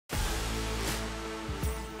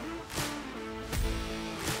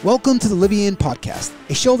Welcome to the Livian Podcast,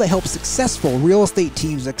 a show that helps successful real estate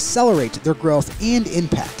teams accelerate their growth and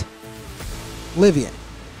impact. Livian,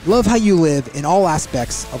 love how you live in all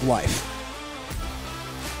aspects of life.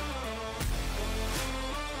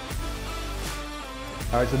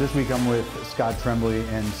 All right, so this week I'm with Scott Trembley,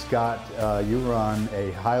 and Scott, you run a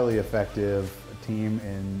highly effective team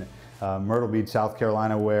in Myrtle Beach, South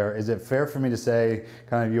Carolina, where, is it fair for me to say,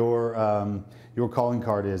 kind of your calling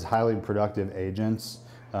card is highly productive agents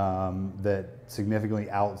that significantly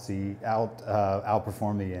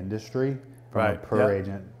outperform the industry from a per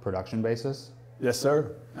agent production basis? Yes,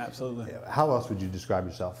 sir. Absolutely. How else would you describe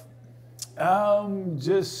yourself?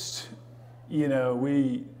 Just, you know,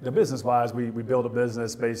 the business-wise, we build a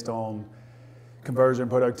business based on conversion,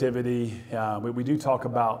 productivity. We do talk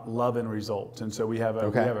about love and results, and so we have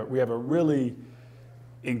a really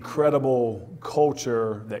incredible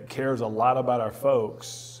culture that cares a lot about our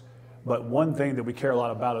folks. But one thing that we care a lot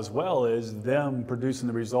about as well is them producing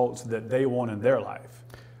the results that they want in their life,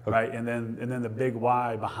 right? And then the big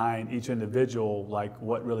why behind each individual, like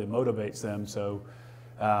what really motivates them. So,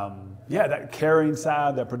 that caring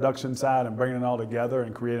side, that production side, and bringing it all together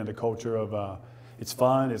and creating a culture of it's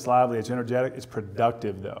fun, it's lively, it's energetic, it's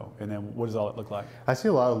productive though. And then what does all that look like? I see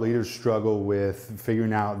a lot of leaders struggle with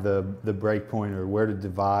figuring out the break point or where to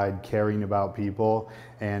divide caring about people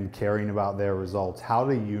and caring about their results. How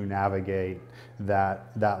do you navigate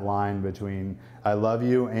that line between I love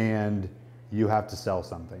you and you have to sell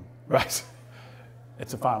something? Right.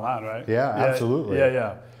 It's a fine line, right? Yeah, absolutely.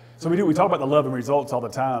 Yeah. So we talk about the love and results all the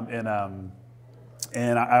time,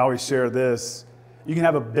 and I always share this. You can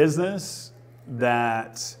have a business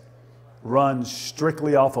that runs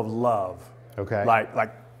strictly off of love. Okay.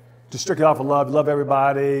 Like just strictly off of love. You love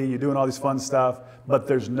everybody. You're doing all this fun stuff, but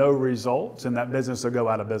there's no results, and that business will go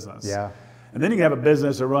out of business. Yeah. And then you can have a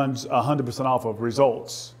business that runs 100% off of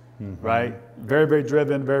results, right? Very, very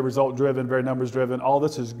driven, very result driven, very numbers driven. All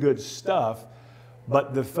this is good stuff,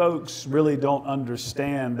 but the folks really don't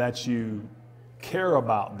understand that you care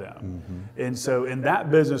about them. And so in that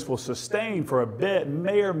business will sustain for a bit,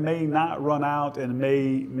 may or may not run out, and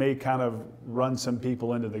may kind of run some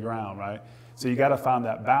people into the ground, right? So you got to find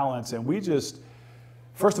that balance. And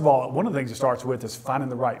first of all, one of the things it starts with is finding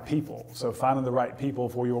the right people. So finding the right people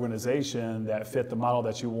for your organization that fit the model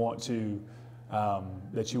that you want to,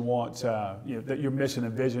 that your mission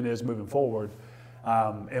and vision is moving forward.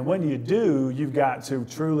 And when you do, you've got to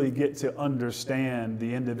truly get to understand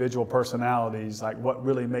the individual personalities, like what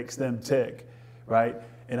really makes them tick, right?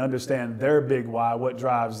 And understand their big why, what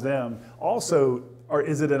drives them. Also, or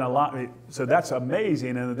is it in alignment? So that's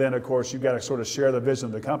amazing. And then, of course, you've got to sort of share the vision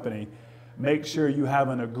of the company. Make sure you have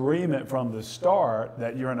an agreement from the start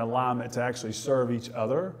that you're in alignment to actually serve each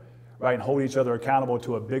other, right? And hold each other accountable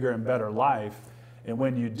to a bigger and better life. And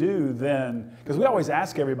when you do, then, because we always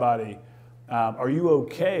ask everybody, are you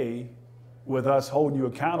okay with us holding you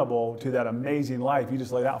accountable to that amazing life you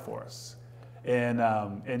just laid out for us?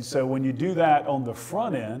 And so when you do that on the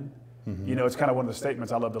front end, you know, it's kind of one of the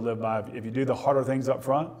statements I love to live by. If you do the harder things up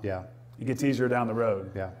front, it gets easier down the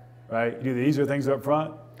road. Yeah. Right? You do the easier things up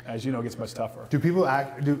front, as you know, it gets much tougher. Do people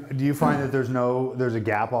do you find that there's a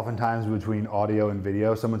gap oftentimes between audio and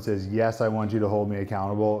video? Someone says, yes, I want you to hold me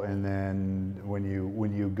accountable, and then when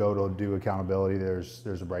you go to do accountability,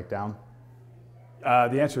 there's a breakdown?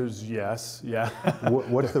 The answer is yes, yeah.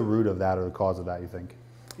 What's the root of that or the cause of that, you think?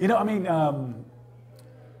 You know, I mean,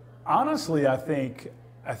 honestly, I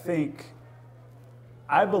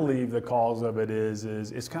believe the cause of it is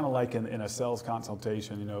it's kind of like in a sales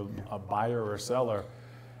consultation, you know, a buyer or a seller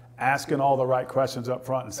asking all the right questions up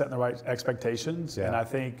front and setting the right expectations. Yeah. And I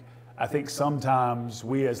think sometimes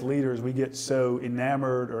we as leaders, we get so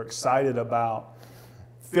enamored or excited about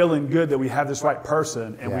feeling good that we have this right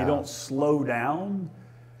person, and we don't slow down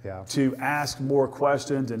to ask more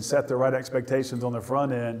questions and set the right expectations on the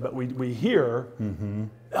front end. But we hear,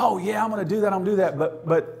 oh yeah, I'm going to do that, I'm going to do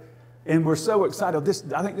that. And we're so excited.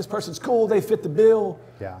 I think this person's cool, they fit the bill.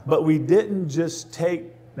 Yeah. But we didn't just take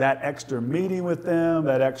that extra meeting with them,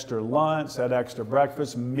 that extra lunch, that extra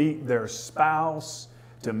breakfast, meet their spouse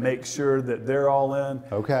to make sure that they're all in.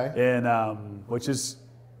 Okay. And which is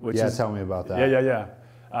tell me about that. Yeah.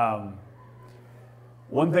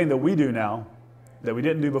 One thing that we do now that we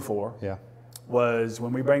didn't do before was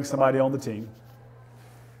when we bring somebody on the team,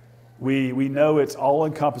 we know it's all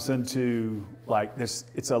encompassing to like this.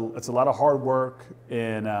 It's a lot of hard work,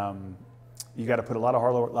 and you got to put a lot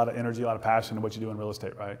of energy, a lot of passion in what you do in real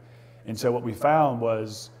estate, right? And so what we found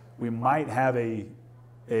was we might have a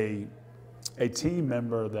team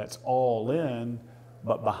member that's all in,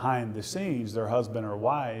 but behind the scenes, their husband or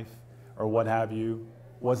wife or what have you,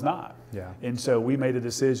 was not. Yeah. And so we made a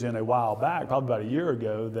decision a while back, probably about a year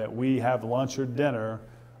ago, that we have lunch or dinner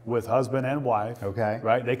with husband and wife. Okay.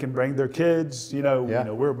 Right? They can bring their kids.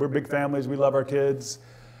 We're big families. We love our kids,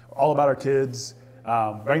 all about our kids.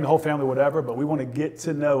 Bring the whole family, whatever. But we want to get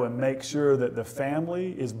to know and make sure that the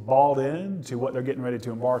family is bought in to what they're getting ready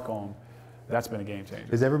to embark on. That's been a game changer.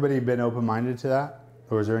 Has everybody been open-minded to that?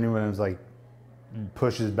 Or is there anyone who's like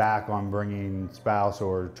pushes back on bringing spouse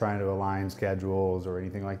or trying to align schedules or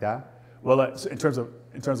anything like that? Well, in terms of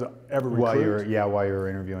every recruit. While you're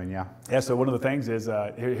interviewing, yeah. Yeah, so one of the things is,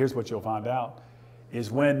 here's what you'll find out,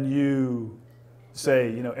 is when you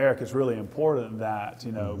say, Eric, it's really important that,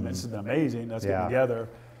 this has been amazing, let's get together,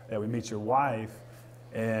 that we meet your wife,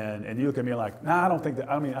 and you look at me like, nah, I don't think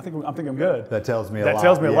that, I think I'm good. That tells me a lot. That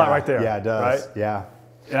tells me a lot right there. Yeah, it does. Right? Yeah.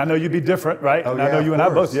 And I know you'd be different, right? Oh, and I know you and I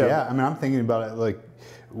both, Yeah, I mean, I'm thinking about it like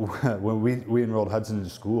when we enrolled Hudson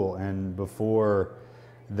into school, and before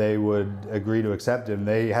they would agree to accept him,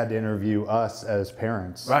 they had to interview us as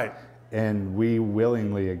parents. Right. And we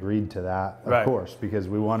willingly agreed to that, of course, because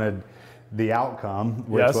we wanted the outcome,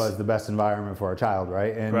 which was the best environment for our child,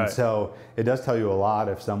 right? And so it does tell you a lot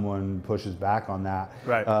if someone pushes back on that.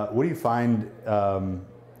 Right. What do you find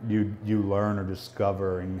you learn or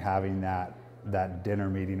discover in having that dinner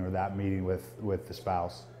meeting or that meeting with the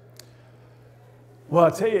spouse? Well,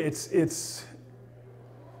 I'll tell you, it's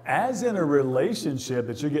as in a relationship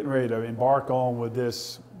that you're getting ready to embark on with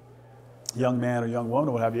this young man or young woman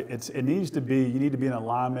or what have you, you need to be in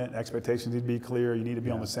alignment, expectations need to be clear, you need to be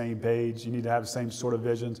on the same page, you need to have the same sort of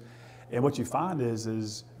visions. And what you find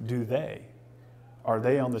is are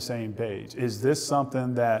they on the same page? Is this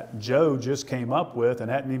something that Joe just came up with and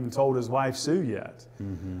hadn't even told his wife Sue yet?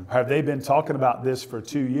 Mm-hmm. Have they been talking about this for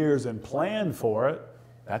 2 years and planned for it?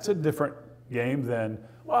 That's a different game than,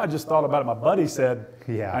 well, I just thought about it. My buddy said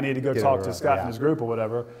I need to go talk to Scott and his group or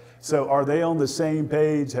whatever. So are they on the same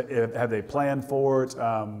page? Have they planned for it?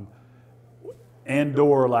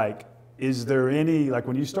 And/or like, is there any, like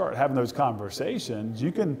when you start having those conversations,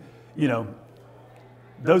 you can,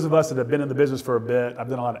 those of us that have been in the business for a bit, I've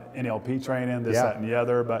done a lot of NLP training, this, that, and the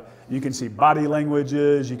other, but you can see body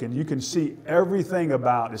languages, you can see everything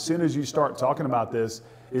about, as soon as you start talking about this,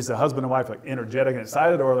 is the husband and wife like energetic and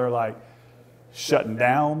excited, or they're like shutting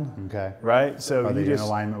down? Okay. Right? So are they in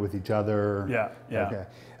alignment with each other? Yeah. Okay.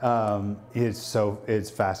 It's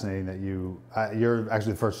fascinating that you're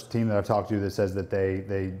actually the first team that I've talked to that says that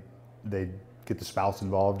they get the spouse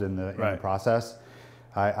involved in the process.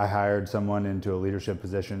 I hired someone into a leadership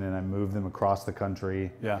position and I moved them across the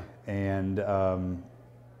country. Yeah. And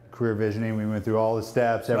career visioning, we went through all the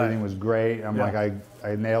steps. Everything was great. I'm like,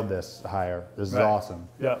 I nailed this hire. This is awesome.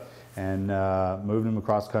 Yeah. And moved him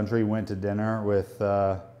across country. Went to dinner with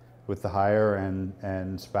the hire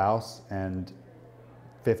and spouse. And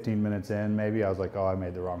 15 minutes in, maybe I was like, oh, I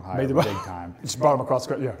made the wrong hire, big time. Just brought them across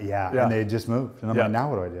the country. Yeah. And they just moved. And I'm like, now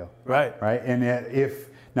what do I do? Right. And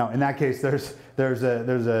now, in that case, there's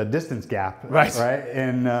a distance gap, right?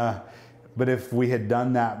 And but if we had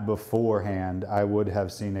done that beforehand, I would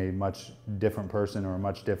have seen a much different person or a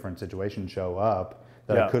much different situation show up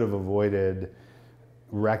that I could have avoided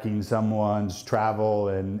wrecking someone's travel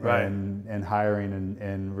and hiring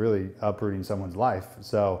and really uprooting someone's life.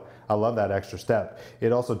 So I love that extra step.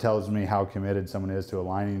 It also tells me how committed someone is to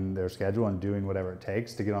aligning their schedule and doing whatever it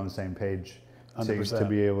takes to get on the same page. To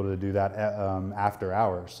be able to do that after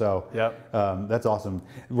hours. So that's awesome.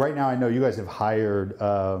 Right now, I know you guys have hired,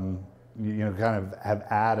 kind of have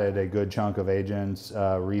added a good chunk of agents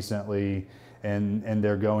recently, and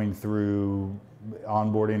they're going through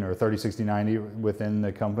onboarding or 30, 60, 90 within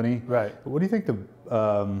the company. Right. What do you think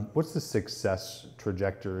what's the success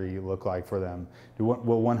trajectory look like for them?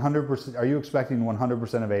 Will 100%? Are you expecting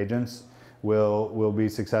 100% of agents will be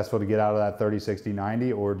successful to get out of that 30, 60,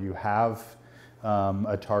 90, or do you have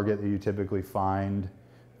a target that you typically find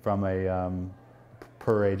from a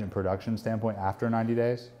per agent production standpoint after 90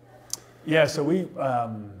 days? Yeah, so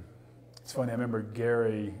it's funny, I remember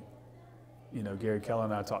Gary Keller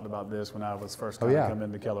and I talked about this when I was first coming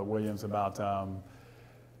into Keller Williams about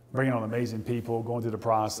bringing on amazing people, going through the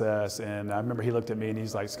process. And I remember he looked at me and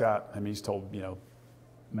he's like, Scott, he's told,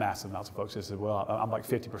 massive amounts of folks, he said, well, I'm like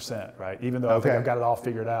 50%, right? Even though I think I've got it all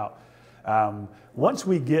figured out. Once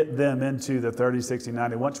we get them into the 30, 60,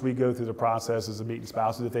 90, once we go through the processes of meeting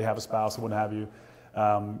spouses, if they have a spouse or what have you,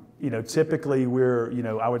 typically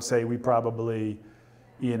I would say we probably,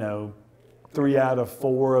 3 out of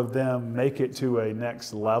 4 of them make it to a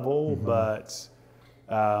next level, but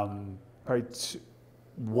probably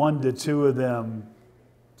 1 to 2 of them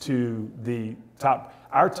to the top.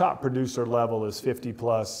 Our top producer level is 50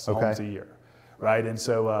 plus homes a year. right? And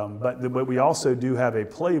so, but we also do have a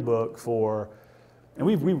playbook for, and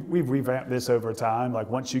we've revamped this over time. Like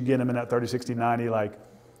once you get them in that 30, 60, 90, like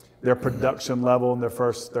their production level in their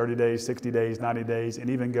first 30 days, 60 days, 90 days, and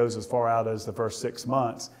even goes as far out as the first 6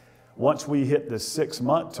 months. Once we hit the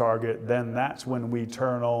 6-month target, then that's when we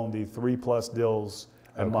turn on the 3+ deals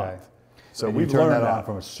a month. So we turn that on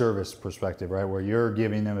from a service perspective, right? Where you're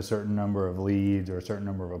giving them a certain number of leads or a certain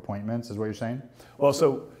number of appointments, is what you're saying? Well,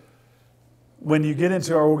 so when you get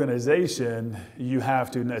into our organization, you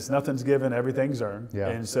have to, nothing's given, everything's earned. Yeah.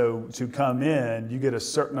 And so to come in, you get a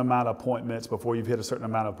certain amount of appointments before you've hit a certain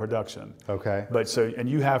amount of production. Okay. But so, and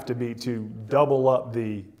you have to be, to double up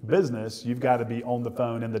the business, you've got to be on the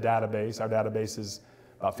phone in the database. Our database is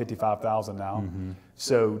about 55,000 now. Mm-hmm.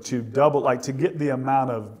 So to double, like to get the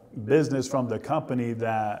amount of business from the company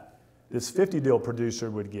that this 50 deal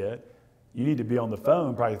producer would get, you need to be on the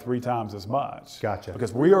phone probably 3 times as much. Gotcha.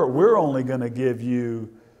 Because we're only going to give you,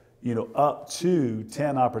 up to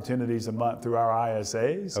 10 opportunities a month through our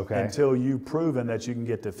ISAs until you've proven that you can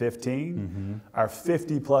get to 15. Mm-hmm. Our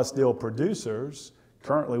 50+ deal producers,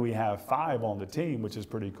 currently we have 5 on the team, which is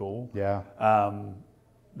pretty cool. Yeah.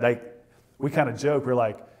 We kind of joke, we're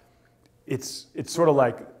like, it's sort of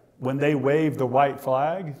like when they wave the white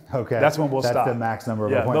flag, that's when we'll stop. That's the max number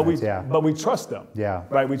of appointments, But we trust them. Yeah.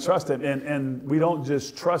 Right, we trust them. And we don't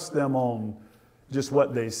just trust them on just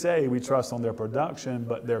what they say, we trust on their production,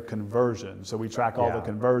 but their conversion. So we track all the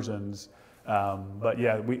conversions. But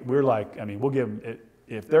yeah, we're like, we'll give them,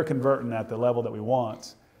 if they're converting at the level that we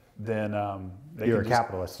want, then you're a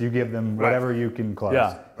capitalist. You give them whatever you can close.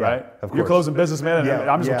 Yeah, right? Of course. You're closing businessman, and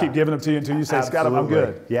I'm just going to keep giving them to you until you say, Scott, I'm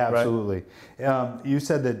good. Yeah, right? absolutely. You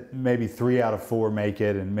said that maybe 3 out of 4 make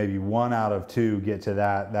it, and maybe 1 out of 2 get to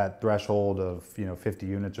that threshold of 50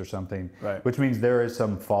 units or something, which means there is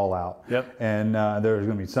some fallout. Yep. And there's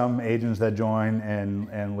going to be some agents that join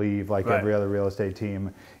and leave, like every other real estate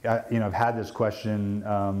team. I've had this question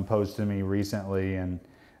posed to me recently, and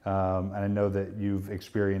I know that you've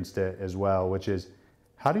experienced it as well, which is,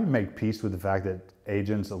 how do you make peace with the fact that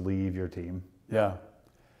agents leave your team? Yeah.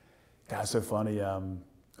 God, it's so funny.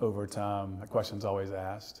 Over time, that question's always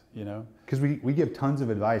asked, Because we give tons of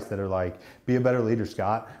advice that are like, be a better leader,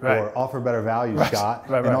 Scott, or offer better value, Scott,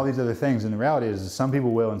 and all these other things. And the reality is some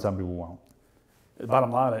people will and some people won't. The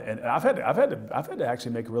bottom line, and I've had to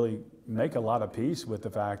actually make a lot of peace with the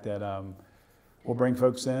fact that we'll bring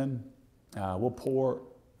folks in, we'll pour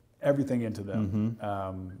everything into them.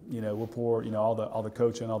 Mm-hmm. We'll pour, all the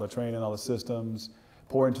coaching, all the training, all the systems,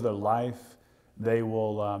 pour into their life. They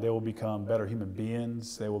will become better human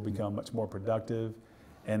beings. They will become much more productive.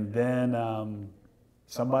 And then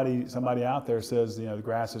somebody out there says, the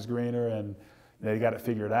grass is greener, and they got it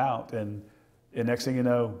figured out. And next thing you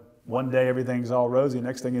know, one day everything's all rosy.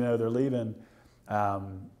 Next thing you know, they're leaving.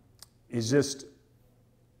 It's just,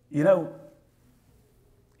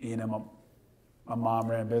 my mom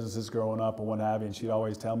ran businesses growing up and what have you, and she'd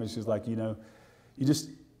always tell me, she's like,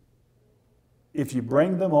 if you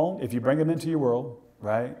bring them into your world,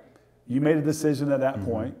 right, you made a decision at that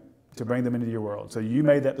point to bring them into your world. So you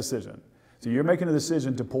made that decision. So you're making a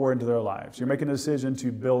decision to pour into their lives. You're making a decision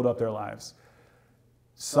to build up their lives.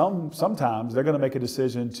 Sometimes they're going to make a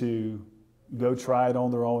decision to go try it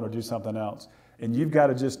on their own or do something else. And you've got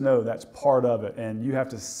to just know that's part of it, and you have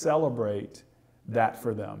to celebrate that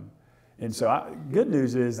for them. And so good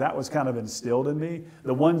news is that was kind of instilled in me.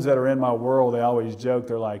 The ones that are in my world, they always joke.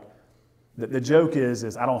 They're like, the joke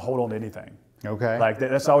is I don't hold on to anything. Okay. Like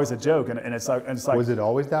that's always a joke. And it's like. Was it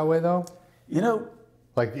always that way though?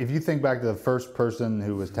 Like if you think back to the first person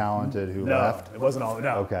who was talented who left. It wasn't always.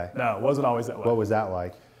 No. Okay. No, it wasn't always that way. What was that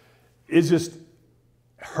like? It just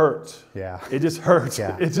hurt. Yeah. It just hurts.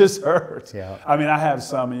 Yeah. It just hurts. Yeah. I have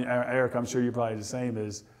some, Eric, I'm sure you're probably the same,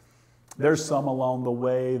 there's some along the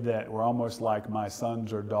way that were almost like my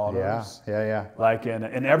sons or daughters. Yeah. Like, and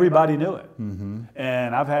everybody knew it. Mm-hmm.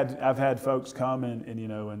 And I've had folks come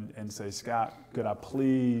and say, Scott, could I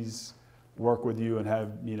please work with you and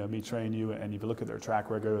have me train you? And if you look at their track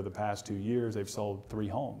record over the past 2 years, they've sold 3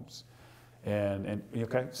 homes. And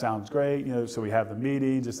okay, sounds great. So we have the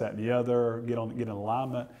meeting, just that and the other, get in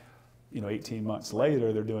alignment. 18 months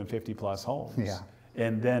later, they're doing 50+ homes. Yeah.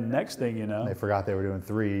 And then next thing you know, they forgot they were doing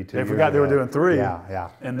 3. They forgot they were doing 3. Yeah.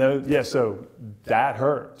 And so that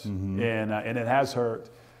hurt, mm-hmm. and it has hurt.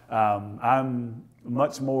 I'm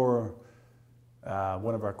much more.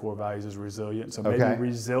 One of our core values is resilient, so maybe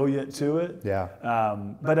resilient to it. Yeah.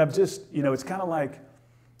 But I'm just, it's kind of like,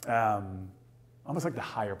 almost like the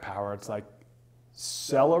higher power. It's like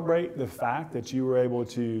celebrate the fact that you were able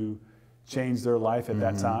to change their life at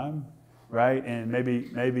that time, right? And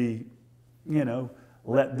maybe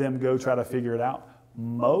let them go try to figure it out.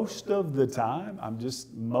 Most of the time, it's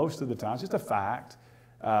just a fact.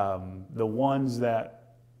 The ones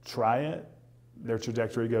that try it, their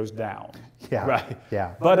trajectory goes down. Yeah. Right.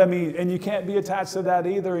 Yeah. But and you can't be attached to that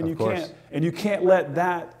either, and you can't let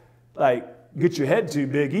that get your head too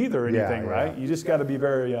big either, or anything, right? You just got to be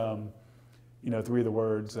very, three of the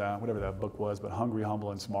words, whatever that book was, but hungry,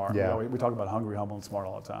 humble, and smart. Yeah. We talk about hungry, humble, and smart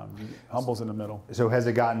all the time. Humble's in the middle. So has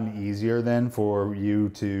it gotten easier then for you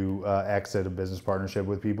to exit a business partnership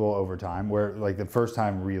with people over time, where the first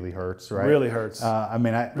time really hurts, right? Really hurts.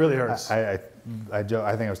 Really hurts. I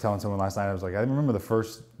think I was telling someone last night, I was like, I remember the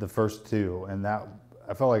first two, and that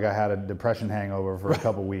I felt like I had a depression hangover for a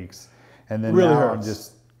couple weeks, and then really now hurts.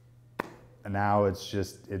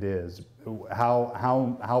 it is.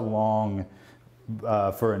 How long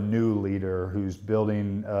for a new leader who's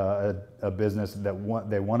building a business that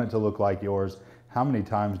they want it to look like yours? How many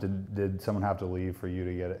times did someone have to leave for you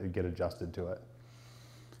to get adjusted to it?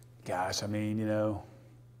 Gosh,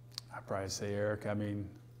 I'd probably say, Eric, I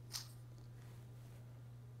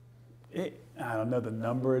don't know the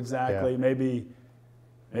number exactly. Yeah.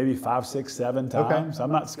 Maybe 5, 6, 7 times. Okay.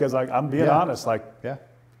 I'm not, because I'm being honest.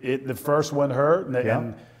 The first one hurt,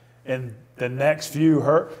 and the next few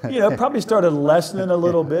hurt. Probably started lessening a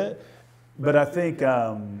little bit, but I think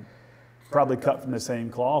probably cut from the same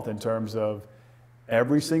cloth in terms of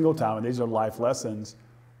every single time. And these are life lessons,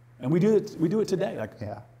 and we do it today.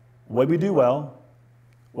 What we do well,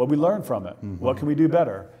 what we learn from it, what can we do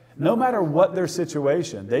better? No matter what their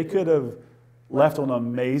situation, they could have left on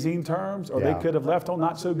amazing terms, or they could have left on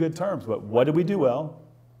not so good terms. But what did we do well?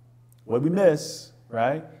 What did we miss?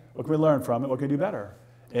 Right? What can we learn from it? What can we do better?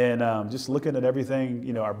 And just looking at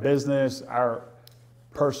everything, our business, our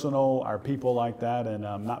personal, our people like that, and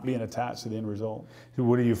not being attached to the end result. So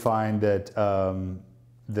what do you find that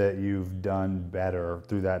that you've done better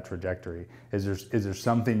through that trajectory? Is there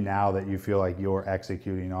something now that you feel like you're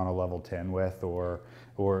executing on a level 10 with, or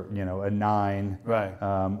a 9, right,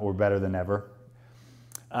 or better than ever?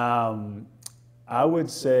 I would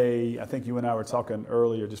say, I think you and I were talking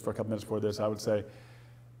earlier, just for a couple minutes before this, I would say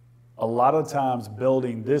a lot of times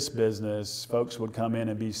building this business, folks would come in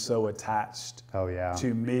and be so attached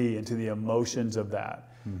to me and to the emotions of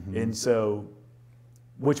that. And so,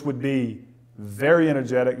 which would be very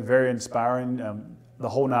energetic, very inspiring, the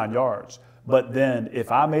whole 9 yards. But then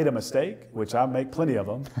if I made a mistake, which I make plenty of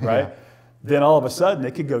them, right? Then all of a sudden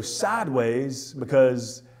it could go sideways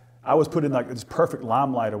because I was put in this perfect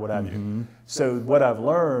limelight or what have you. So what I've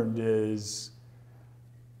learned is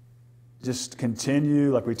just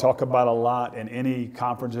continue, like we talk about a lot in any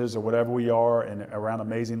conferences or whatever we are, and around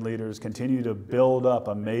amazing leaders, continue to build up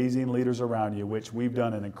amazing leaders around you, which we've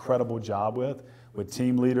done an incredible job with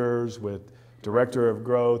team leaders, with director of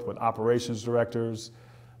growth, with operations directors,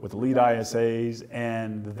 with lead ISAs,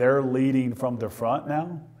 and they're leading from the front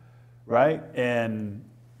now, right? And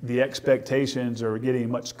the expectations are getting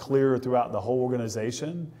much clearer throughout the whole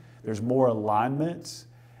organization. There's more alignment.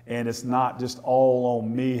 And it's not just all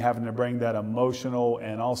on me having to bring that emotional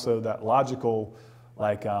and also that logical,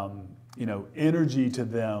 energy to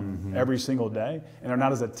them every single day. And they're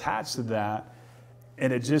not as attached to that.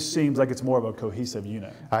 And it just seems like it's more of a cohesive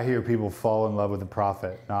unit. I hear people fall in love with the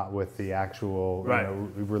prophet, not with the actual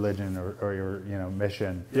religion or your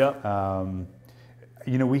mission. Yep.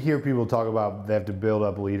 We hear people talk about they have to build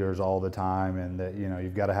up leaders all the time, and that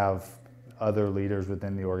you've got to have other leaders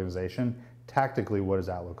within the organization. Tactically, what does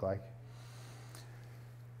that look like?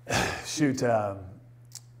 Shoot,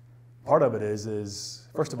 part of it is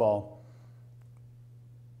first of all,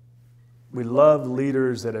 we love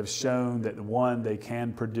leaders that have shown that, one, they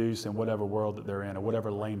can produce in whatever world that they're in or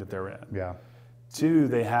whatever lane that they're in. Yeah. 2,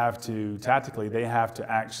 they have to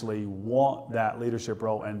actually want that leadership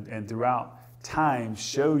role and throughout time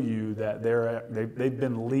show you that they've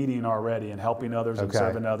been leading already and helping others and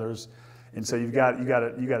serving others. And so you got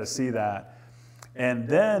to see that. And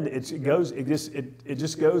then it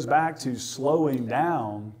just goes back to slowing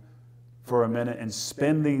down for a minute and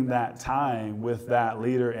spending that time with that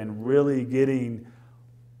leader and really getting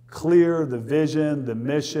clear the vision, the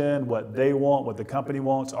mission, what they want, what the company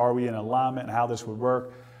wants. Are we in alignment? How this would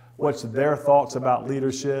work? What's their thoughts about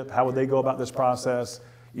leadership? How would they go about this process?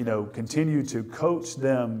 Continue to coach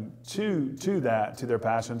them to that, to their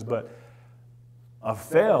passions. But a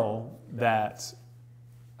fail that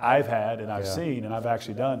I've had and I've seen and I've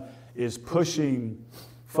actually done is pushing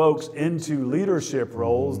folks into leadership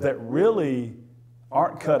roles that really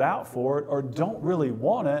aren't cut out for it or don't really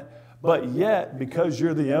want it, but yet because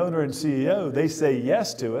you're the owner and CEO, they say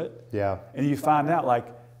yes to it. Yeah. And you find out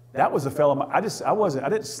that was a fellow. I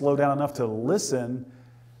didn't slow down enough to listen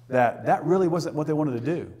that really wasn't what they wanted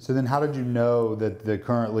to do. So then how did you know that the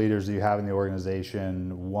current leaders that you have in the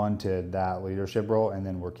organization wanted that leadership role and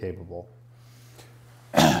then were capable?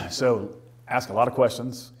 So ask a lot of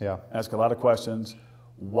questions. Yeah. Ask a lot of questions.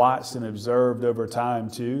 Watched and observed over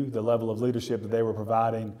time too the level of leadership that they were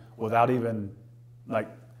providing without even like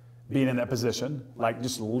being in that position, like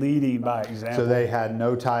just leading by example. So they had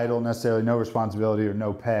no title necessarily, no responsibility or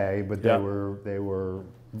no pay, but they were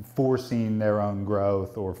forcing their own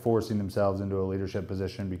growth or forcing themselves into a leadership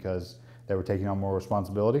position because they were taking on more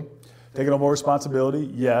responsibility? Taking on more responsibility,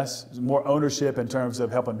 yes. More ownership in terms of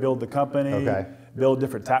helping build the company, build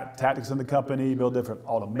different tactics in the company, build different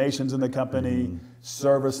automations in the company,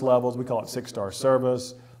 service levels. We call it 6-star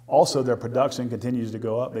service. Also, their production continues to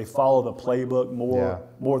go up. They follow the playbook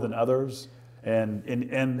more than others, and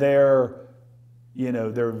they're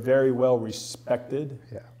they're very well respected.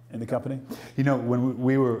 In the company? You know, when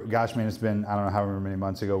we were, gosh, man, it's been, I don't know however many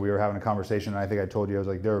months ago, we were having a conversation, and I think I told you, I was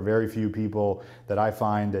like, there are very few people that I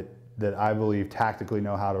find that I believe tactically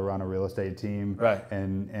know how to run a real estate team,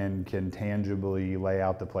 and can tangibly lay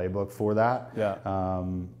out the playbook for that.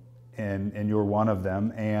 And you're one of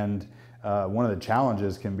them. And one of the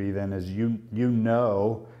challenges can be then is you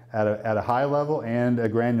know at a high level and a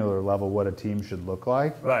granular level what a team should look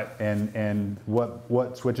like, and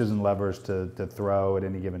what switches and levers to throw at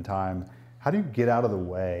any given time. How do you get out of the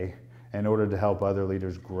way in order to help other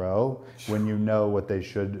leaders grow when you know what they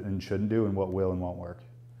should and shouldn't do and what will and won't work?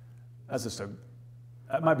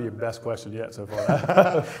 That might be your best question yet so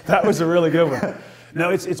far. That was a really good one. No,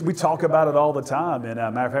 we talk about it all the time, and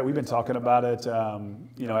matter of fact, we've been talking about it,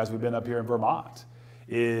 as we've been up here in Vermont.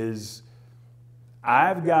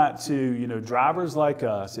 I've got to, drivers like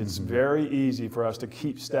us, it's very easy for us to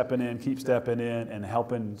keep stepping in and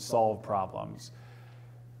helping solve problems.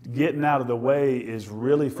 Getting out of the way is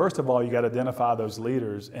really, first of all, you got to identify those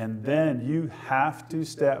leaders, and then you have to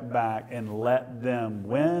step back and let them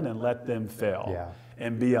win and let them fail,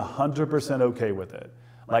 and be 100% okay with it.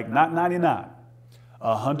 Like not 99,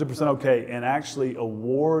 100% okay, and actually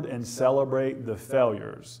award and celebrate the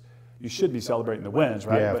failures. You should be celebrating the wins,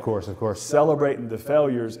 right? Yeah, of course. Celebrating the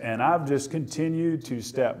failures, and I've just continued to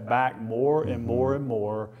step back more and more and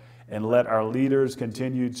more, and let our leaders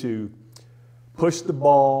continue to push the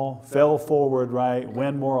ball, fail forward, right?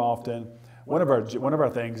 Win more often. One of our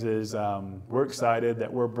things is we're excited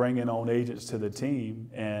that we're bringing on agents to the team,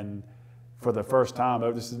 and for the first time,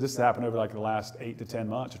 this has happened over like the last 8 to 10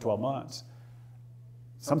 months or 12 months.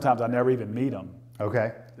 Sometimes I never even meet them.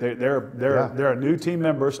 Okay. They're a new team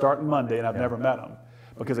member starting Monday, and I've never met them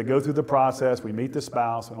because they go through the process. We meet the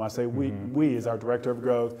spouse, and when I say we as our director of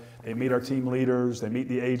growth, they meet our team leaders, they meet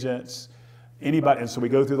the agents, anybody, and so we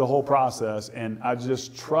go through the whole process. And I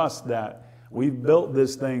just trust that we've built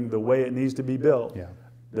this thing the way it needs to be built.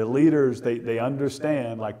 The leaders, they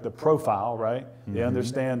understand like the profile, right? They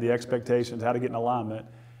understand the expectations, how to get in alignment,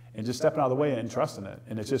 and just stepping out of the way and trusting it.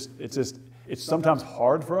 And it's sometimes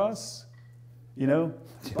hard for us.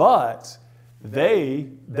 But they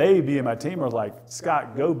being my team are like,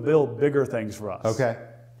 Scott, go build bigger things for us. Okay.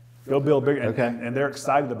 Go build bigger, and they're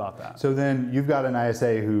excited about that. So then you've got an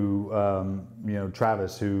ISA who,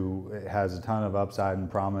 Travis, who has a ton of upside and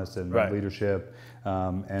promise and leadership,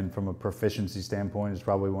 and from a proficiency standpoint is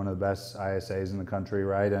probably one of the best ISAs in the country,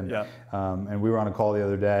 right? And we were on a call the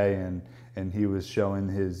other day, and he was showing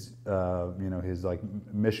his his like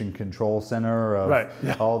mission control center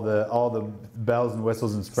of all the bells and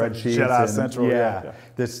whistles and spreadsheets, like Jedi and Central,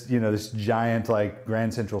 this giant like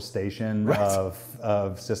Grand Central station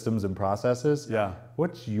of systems and processes.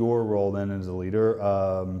 What's your role then as a leader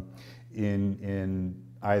in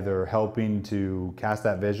either helping to cast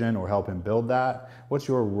that vision or help him build that? What's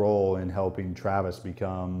your role in helping Travis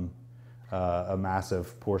become a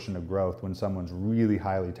massive portion of growth when someone's really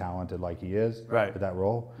highly talented like he is with that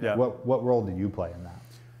role? What role do you play in that?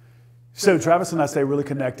 So Travis and I stay really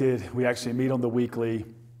connected. We actually meet on the weekly.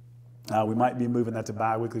 We might be moving that to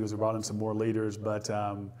bi-weekly because we brought in some more leaders, but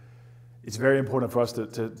it's very important for us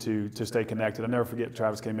to stay connected. I'll never forget,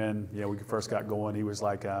 Travis came in, we first got going. He was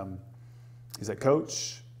like, he's like,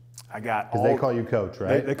 Coach, I got all... Because they call you Coach,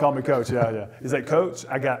 right? They call me Coach, yeah. He's like, Coach,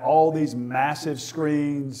 I got all these massive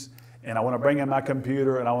screens, and I want to bring in my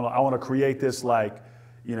computer, and I want to create this like,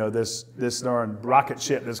 this darn rocket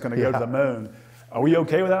ship that's going to go to the moon. Are we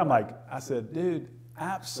okay with that? I said, dude,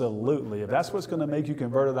 absolutely. If that's what's going to make you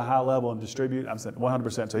convert at a high level and distribute, I'm saying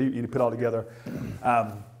 100%. So you put it all together.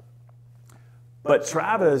 But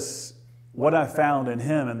Travis, what I found in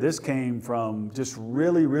him, and this came from just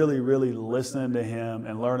really, really, really listening to him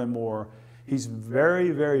and learning more, He's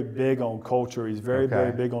very, very big on culture. He's very,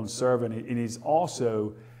 very big on serving. And he's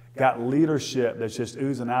also got leadership that's just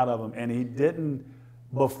oozing out of him. And he didn't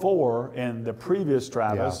before in the previous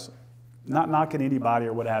Travis, not knocking anybody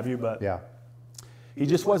or what have you, but he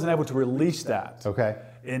just wasn't able to release that. Okay.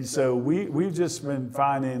 And so we've just been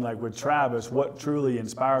finding, like with Travis, what truly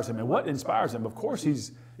inspires him. And what inspires him, of course,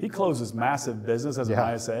 he closes massive business as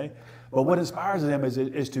an ISA. But what inspires him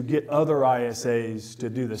is to get other ISAs to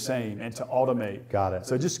do the same and to automate. Got it.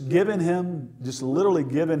 So just literally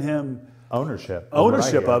giving him ownership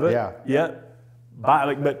of it.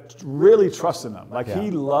 But really trusting him. Like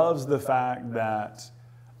he loves the fact that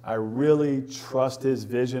I really trust his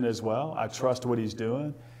vision as well. I trust what he's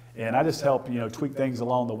doing. And I just help, tweak things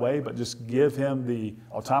along the way, but just give him the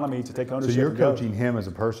autonomy to take ownership. So you're coaching him as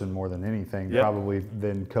a person more than anything, probably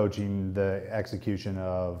than coaching the execution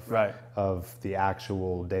of the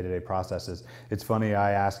actual day-to-day processes. It's funny,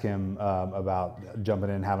 I asked him about jumping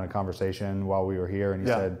in and having a conversation while we were here, and he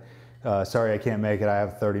said, sorry, I can't make it. I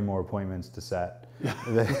have 30 more appointments to set.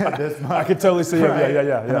 This month. I could totally see him.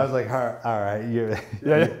 Yeah. And I was like, all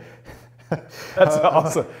right. That's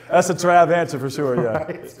awesome. That's a Trav answer for sure.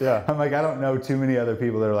 Yeah. I'm like, I don't know too many other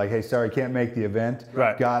people that are like, hey, sorry, can't make the event.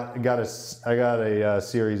 Right. I got a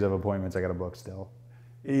series of appointments I got to book still.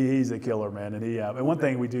 He's a killer, man. And and one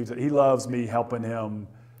thing we do, he loves me helping him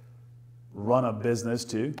run a business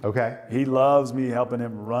too. Okay. He loves me helping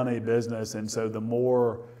him run a business. And so the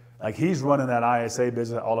more, like he's running that ISA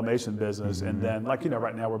business, automation business. And then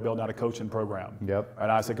right now we're building out a coaching program. Yep.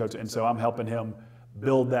 An ISA coach. And so I'm helping him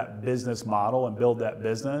build that business model and build that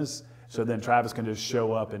business, so then Travis can just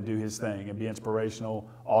show up and do his thing and be inspirational,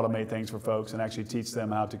 automate things for folks, and actually teach them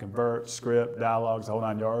how to convert, script, dialogues, the whole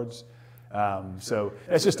 9 yards. So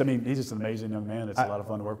it's just, he's just an amazing young man. It's a lot of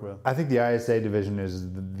fun to work with. I think the ISA division is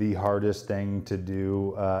the hardest thing to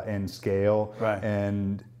do and scale,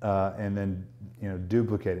 and then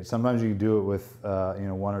duplicate it. Sometimes you can do it with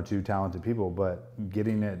 1 or 2 talented people, but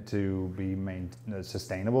getting it to be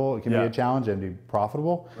sustainable, it can be a challenge, and be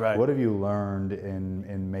profitable. Right. What have you learned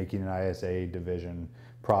in making an ISA division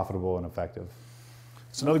profitable and effective?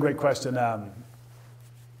 It's another great question. A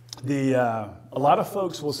lot of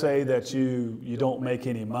folks will say that you don't make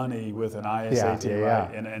any money with an ISA team,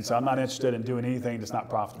 right? And so I'm not interested in doing anything that's not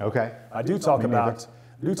profitable. Okay. I do talk about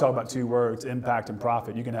 2 words, impact and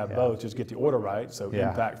profit. You can have both, just get the order right. So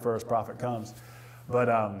impact first, profit comes. But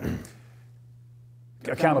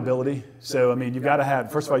accountability. So you've got to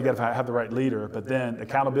have, first of all, you got to have the right leader, but then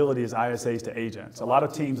accountability is ISAs to agents. A lot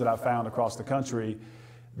of teams that I've found across the country,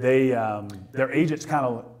 their agents kind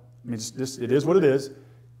of, it is what it is,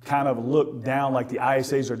 kind of look down like the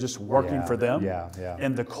ISAs are just working for them.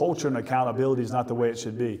 And the culture and accountability is not the way it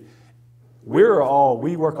should be. We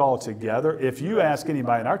work all together. If you ask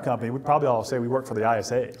anybody in our company, we'd probably all say we work for the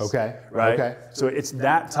ISAs. Okay. Right? Okay. So it's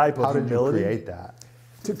that type of humility. How did you create that?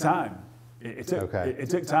 It took time. It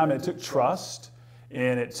took time, and it took trust,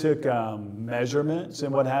 and it took measurements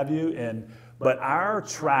and what have you. But our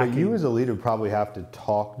tracking. But you as a leader probably have to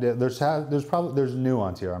talk. There's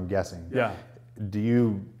nuance here, I'm guessing. Yeah. Do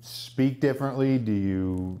you speak differently? How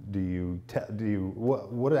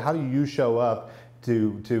do you show up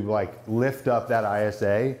to like lift up that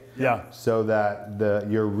ISA, so that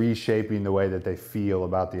you're reshaping the way that they feel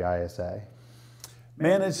about the ISA?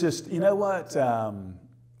 Man, it's just, you know what?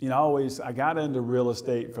 I got into real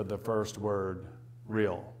estate for the first word,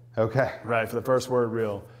 real. Okay. Right, for the first word,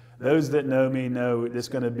 real. Those that know me know it's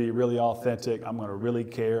going to be really authentic. I'm going to really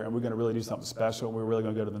care, and we're going to really do something special. We're really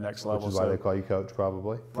going to go to the next level. Which is why they call you coach,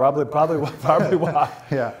 probably. Probably why.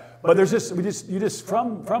 Yeah. But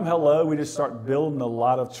from hello, we just start building a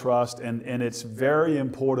lot of trust, and it's very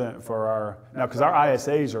important because our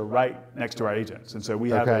ISAs are right next to our agents, and so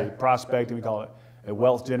we have a prospecting, we call it a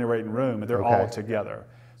wealth generating room, and they're all together.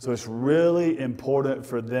 So it's really important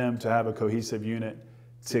for them to have a cohesive unit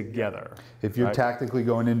together. If you're tactically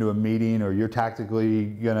going into a meeting, or you're tactically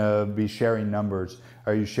going to be sharing numbers,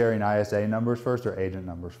 are you sharing ISA numbers first or agent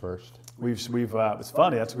numbers first? It's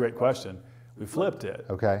funny. That's a great question. We flipped it.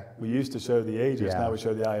 Okay. We used to show the agents. Now we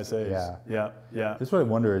show the ISAs. Yeah. That's what I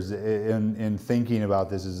wonder is in thinking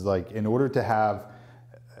about this is like in order to have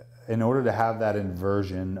that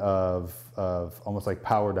inversion of almost like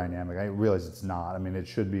power dynamic. I realize it's not. It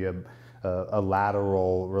should be a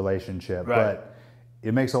lateral relationship, but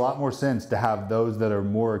it makes a lot more sense to have those that are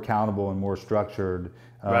more accountable and more structured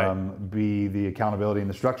be the accountability and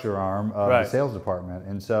the structure arm of the sales department.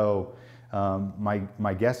 And so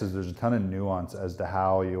my guess is there's a ton of nuance as to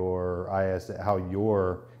how you're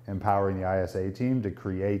empowering the ISA team to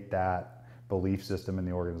create that belief system in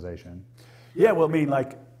the organization. Yeah, well,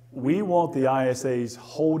 we want the ISAs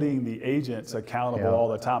holding the agents accountable all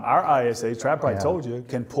the time. Our ISAs, Trav probably told you,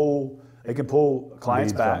 can pull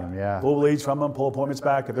clients Leads back, from them, pull leads from them, pull appointments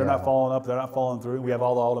back. If they're not following up, they're not following through. We have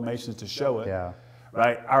all the automations to show it. Yeah.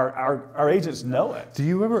 Right? Our agents know it. Do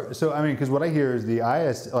you ever, so I mean, because what I hear is the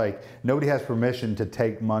ISA, like nobody has permission to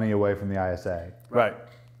take money away from the ISA. Right.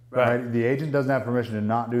 Right. The agent doesn't have permission to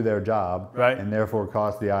not do their job, right, and therefore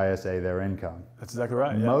cost the ISA their income. That's exactly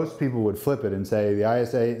right. Most people would flip it and say the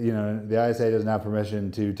ISA, the ISA doesn't have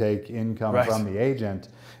permission to take income from the agent.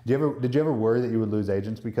 Did you ever worry that you would lose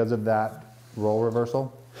agents because of that role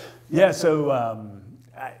reversal? Yeah. So, I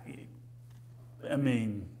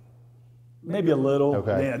mean, maybe a little.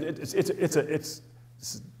 Okay. Man, it's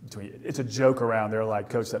a joke around there. Like,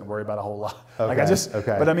 coach doesn't worry about a whole lot.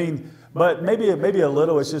 Okay. But I mean, but maybe a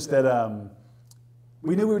little. It's just that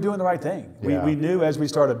we knew we were doing the right thing. We knew as we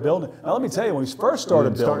started building. Now let me tell you, when we first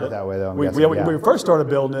started building it, that way though. When we first started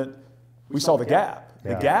building it, we saw the gap.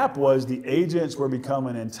 The gap was the agents were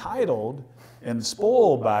becoming entitled and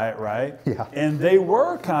spoiled by it, right? Yeah. And they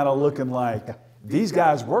were kind of looking like these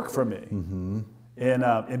guys work for me. Mm-hmm.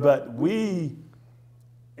 But we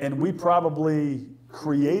probably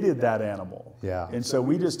created that animal. Yeah. And so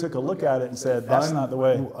we just took a look at it and said, that's not the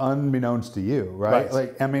way. Unbeknownst to you, right?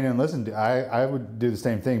 Like, I mean, and listen, I would do the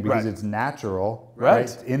same thing because it's natural, right?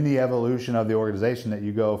 In the evolution of the organization that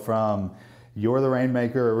you go from, you're the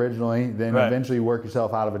rainmaker originally, then eventually you work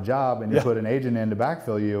yourself out of a job and you put an agent in to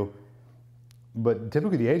backfill you. But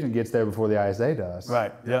typically the agent gets there before the ISA does.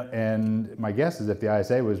 Right, yeah. And my guess is if the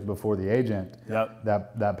ISA was before the agent,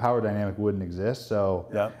 that power dynamic wouldn't exist. So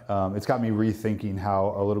it's got me rethinking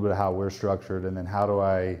a little bit of how we're structured, and then how do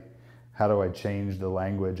I change the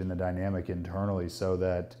language and the dynamic internally so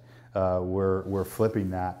that we're flipping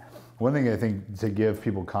that. One thing I think to give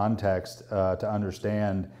people context to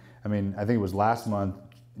understand, I mean, I think it was last month,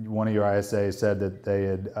 one of your ISAs said that they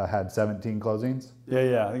had 17 closings.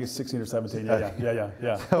 Yeah, I think it's 16 or 17.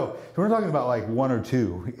 Yeah. So we're talking about like 1 or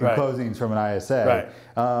 2 closings from an ISA,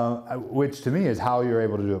 which to me is how you're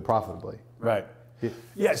able to do it profitably. Right.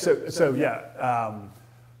 Yeah. So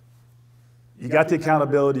you got the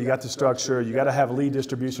accountability, you got the structure, you got to have lead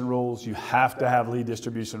distribution rules. You have to have lead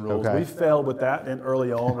distribution rules. We failed with that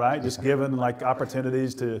early on, right? Just giving like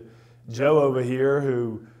opportunities to Joe over here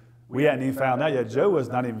who. We hadn't even found out yet. Joe was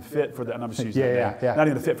not even fit for the. I'm just using not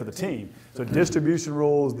even fit for the team. So distribution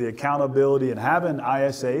rules, the accountability, and having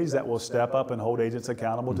ISAs that will step up and hold agents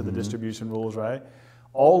accountable to the distribution rules, right?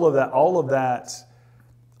 All of that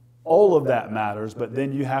matters. But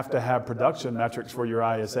then you have to have production metrics for your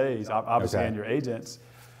ISAs, obviously, and your agents.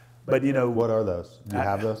 But what are those? Do you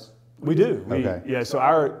have those? We do. Yeah. So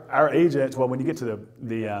our agents. Well, when you get to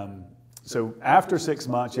the so after 6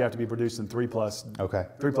 months, you have to be producing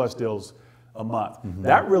 3+ deals a month. Mm-hmm.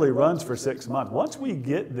 That really runs for 6 months. Once we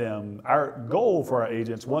get them, our goal for our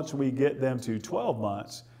agents, once we get them to 12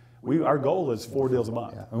 months, our goal is 4 deals a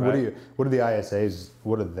month. Yeah. And what are the ISAs?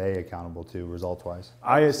 What are they accountable to results-wise?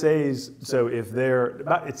 ISAs. So if they're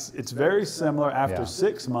it's very similar. After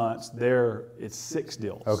 6 months, it's 6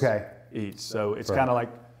 deals. Each. So it's kind of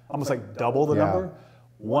like almost like double the number.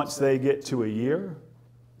 Once they get to a year.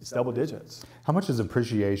 It's double digits. How much has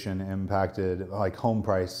appreciation impacted, like home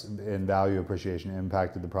price and value appreciation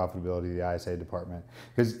impacted the profitability of the ISA department?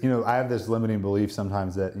 Because I have this limiting belief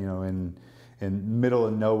sometimes that in middle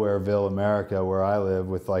of nowhereville America, where I live,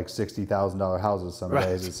 with like $60,000 houses some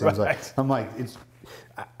days, it seems like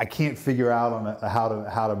I can't figure out on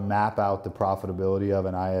how to map out the profitability of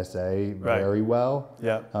an ISA very well.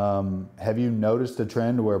 Yeah. Have you noticed a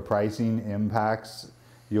trend where pricing impacts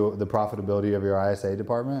the profitability of your ISA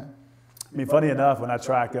department? I mean, funny enough, when I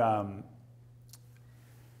track,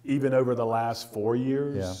 even over the last 4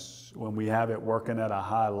 years, when we have it working at a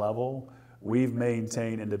high level, we've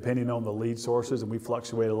maintained, and depending on the lead sources, and we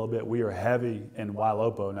fluctuate a little bit, we are heavy in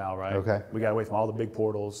YLOPO now, right? Okay. We got away from all the big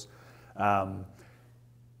portals.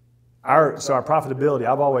 Our profitability,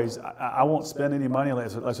 I won't spend any money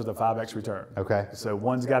unless it's a 5x return. Okay. So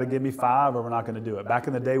one's got to give me 5 or we're not going to do it. Back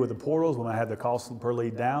in the day with the portals, when I had the cost per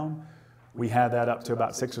lead down, we had that up to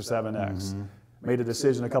about 6 or 7x. Mm-hmm. Made a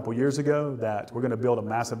decision a couple years ago that we're going to build a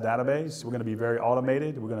massive database. We're going to be very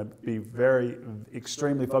automated. We're going to be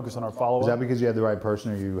extremely focused on our follow-up. Is that because you had the right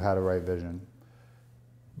person or you had a right vision?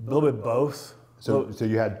 A little bit both. So did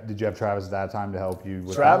you have Travis at that time to help you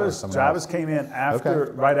with Travis came in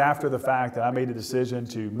right after the fact that I made a decision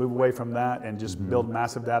to move away from that and just build a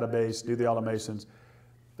massive database, do the automations.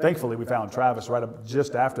 Thankfully, we found Travis right up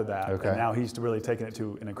just after that, and now he's really taking it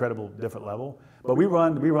to an incredible different level. But we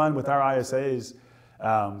run with our ISAs.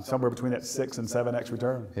 somewhere between that 6 and 7x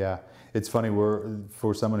return. Yeah, it's funny.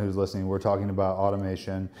 For someone who's listening, we're talking about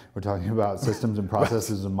automation. We're talking about systems and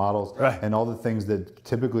processes and models, and all the things that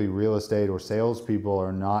typically real estate or salespeople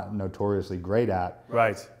are not notoriously great at.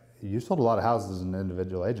 Right. You sold a lot of houses as an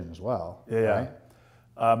individual agent as well. Yeah.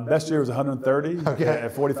 Right? Best year was 130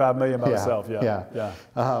 at 45 million by myself.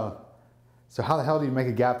 So how the hell do you make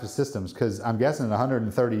a gap to systems? Because I'm guessing in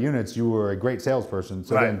 130 units, you were a great salesperson.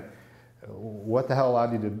 So then what the hell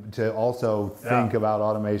allowed you to also think about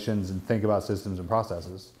automations and think about systems and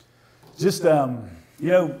processes? Just, I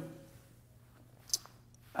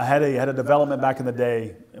had a development back in the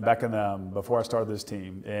day, before I started this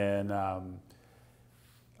team. And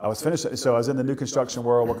I was finished, so I was in the new construction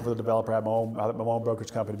world, working for the developer. I had my own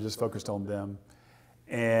brokerage company, just focused on them.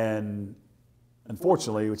 And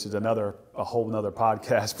unfortunately, which is a whole nother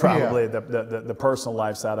podcast, probably the personal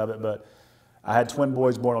life side of it. But I had twin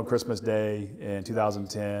boys born on Christmas Day in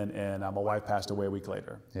 2010, and my wife passed away a week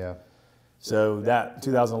later. Yeah. So that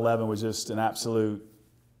 2011 was just an absolute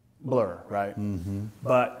blur, right? Mm-hmm.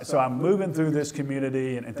 But so I'm moving through this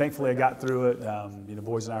community, and thankfully I got through it.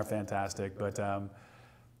 Boys and I are fantastic, but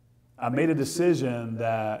I made a decision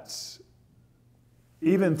that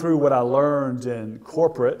even through what I learned in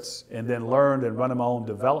corporates and then learned in running my own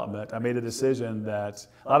development, I made a decision that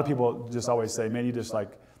a lot of people just always say, man, you just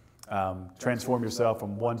transform yourself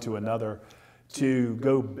from one to another, to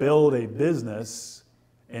go build a business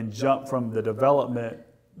and jump from the development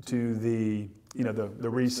to the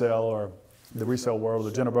resale or the resale world,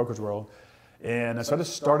 the general brokerage world. And so I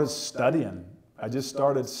just started studying. Obviously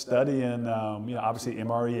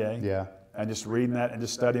MREA. Yeah. And just reading that and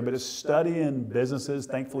just studying, but just studying businesses.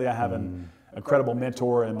 Thankfully, I have an incredible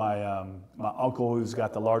mentor in my uncle, who's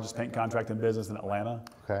got the largest paint contracting business in Atlanta.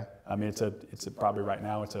 Okay. I mean, it's probably right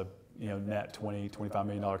now it's a net $25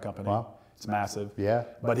 million company. Wow. It's massive. Yeah.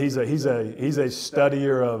 But he's a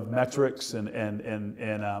studier of metrics and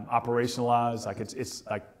operationalize.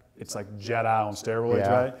 It's like Jedi on steroids,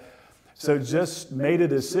 right? So just made a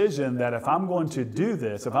decision that if I'm going to do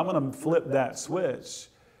this, if I'm going to flip that switch.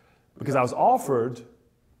 Because I was offered,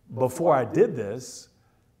 before I did this,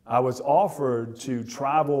 I was offered to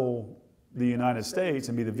travel the United States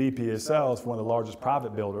and be the VP of sales for one of the largest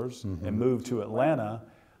private builders and move to Atlanta,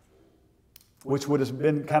 which would have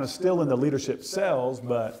been kind of still in the leadership sales,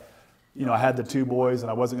 but I had the two boys and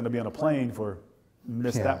I wasn't going to be on a plane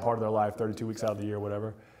missed that part of their life, 32 weeks out of the year,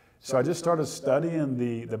 whatever. So I just started studying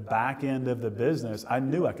the back end of the business. I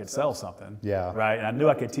knew I could sell something. Yeah. Right. And I knew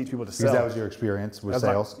I could teach people to sell. Because that was your experience with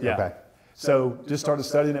sales? Okay. So just started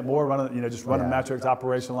studying it more, running metrics,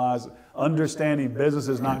 operationalize, understanding business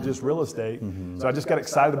is not just real estate. So I just got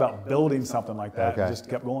excited about building something like that and just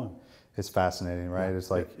kept going. It's fascinating, right?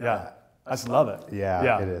 It's like I just love it.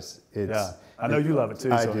 Yeah, it is. I know you love it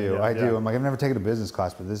too. I do. I'm like, I've never taken a business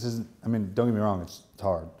class, but this isn't. I mean, don't get me wrong, it's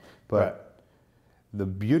hard, but. The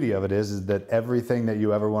beauty of it is that everything that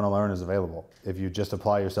you ever want to learn is available if you just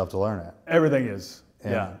apply yourself to learn it. Everything is.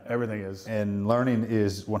 Everything is. And learning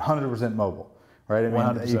is 100% mobile, right? I mean,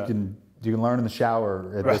 100%. You can learn in the shower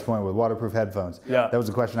at this point with waterproof headphones. Yeah. That was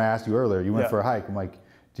a question I asked you earlier. You went for a hike. I'm like,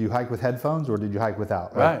 do you hike with headphones or did you hike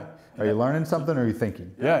without? Like, are you learning something or are you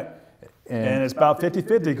thinking? Yeah. And it's about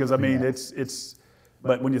 50-50 because, I mean, it's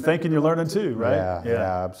but when you're thinking, you're learning too, right?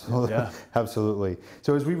 Yeah, absolutely. Yeah. Absolutely.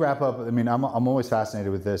 So as we wrap up, I mean, I'm always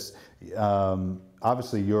fascinated with this.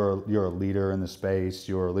 Obviously, you're a leader in the space.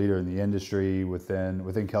 You're a leader in the industry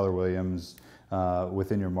within Keller Williams,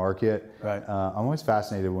 within your market. Right. I'm always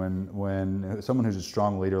fascinated when someone who's a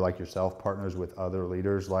strong leader like yourself partners with other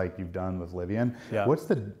leaders like you've done with Livian. Yeah. What's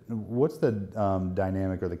the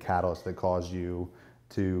dynamic or the catalyst that caused you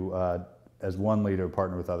to, as one leader,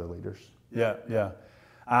 partner with other leaders? Yeah.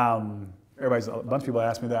 A bunch of people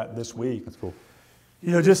asked me that this week. That's cool.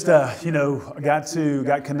 Got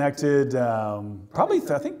connected. Probably,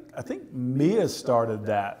 I think Mia started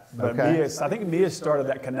that. But I think Mia started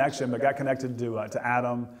that connection, but got connected to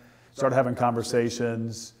Adam. Started having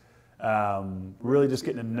conversations. Really just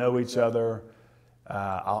getting to know each other.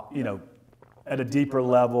 At a deeper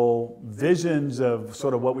level, visions of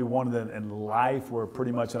sort of what we wanted in life were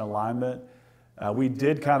pretty much in alignment. We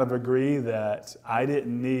did kind of agree that I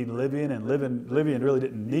didn't need Livian, and Livian really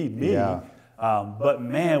didn't need me. Yeah. But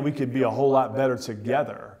man, we could be a whole lot better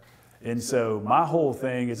together. And so my whole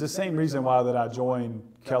thing is the same reason why that I joined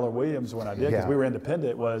Keller Williams when I did, because we were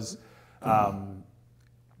independent, was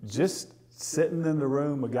just sitting in the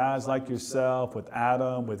room with guys like yourself, with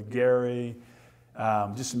Adam, with Gary,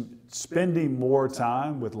 just spending more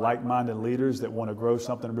time with like-minded leaders that want to grow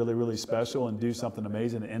something really, really special and do something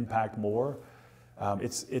amazing and impact more.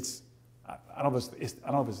 I don't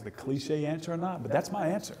know if it's the cliche answer or not, but that's my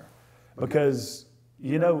answer. Because,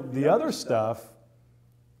 you know, the other stuff,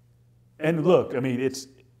 and look, I mean,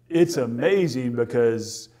 it's amazing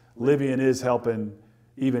because Livian is helping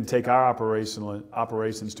even take our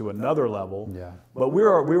operations to another level. Yeah. But we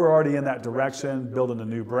were already in that direction, building a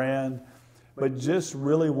new brand, but just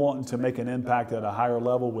really wanting to make an impact at a higher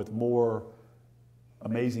level with more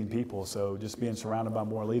amazing people. So just being surrounded by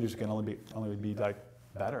more leaders can only be like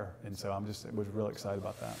better. And so was really excited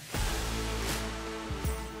about that.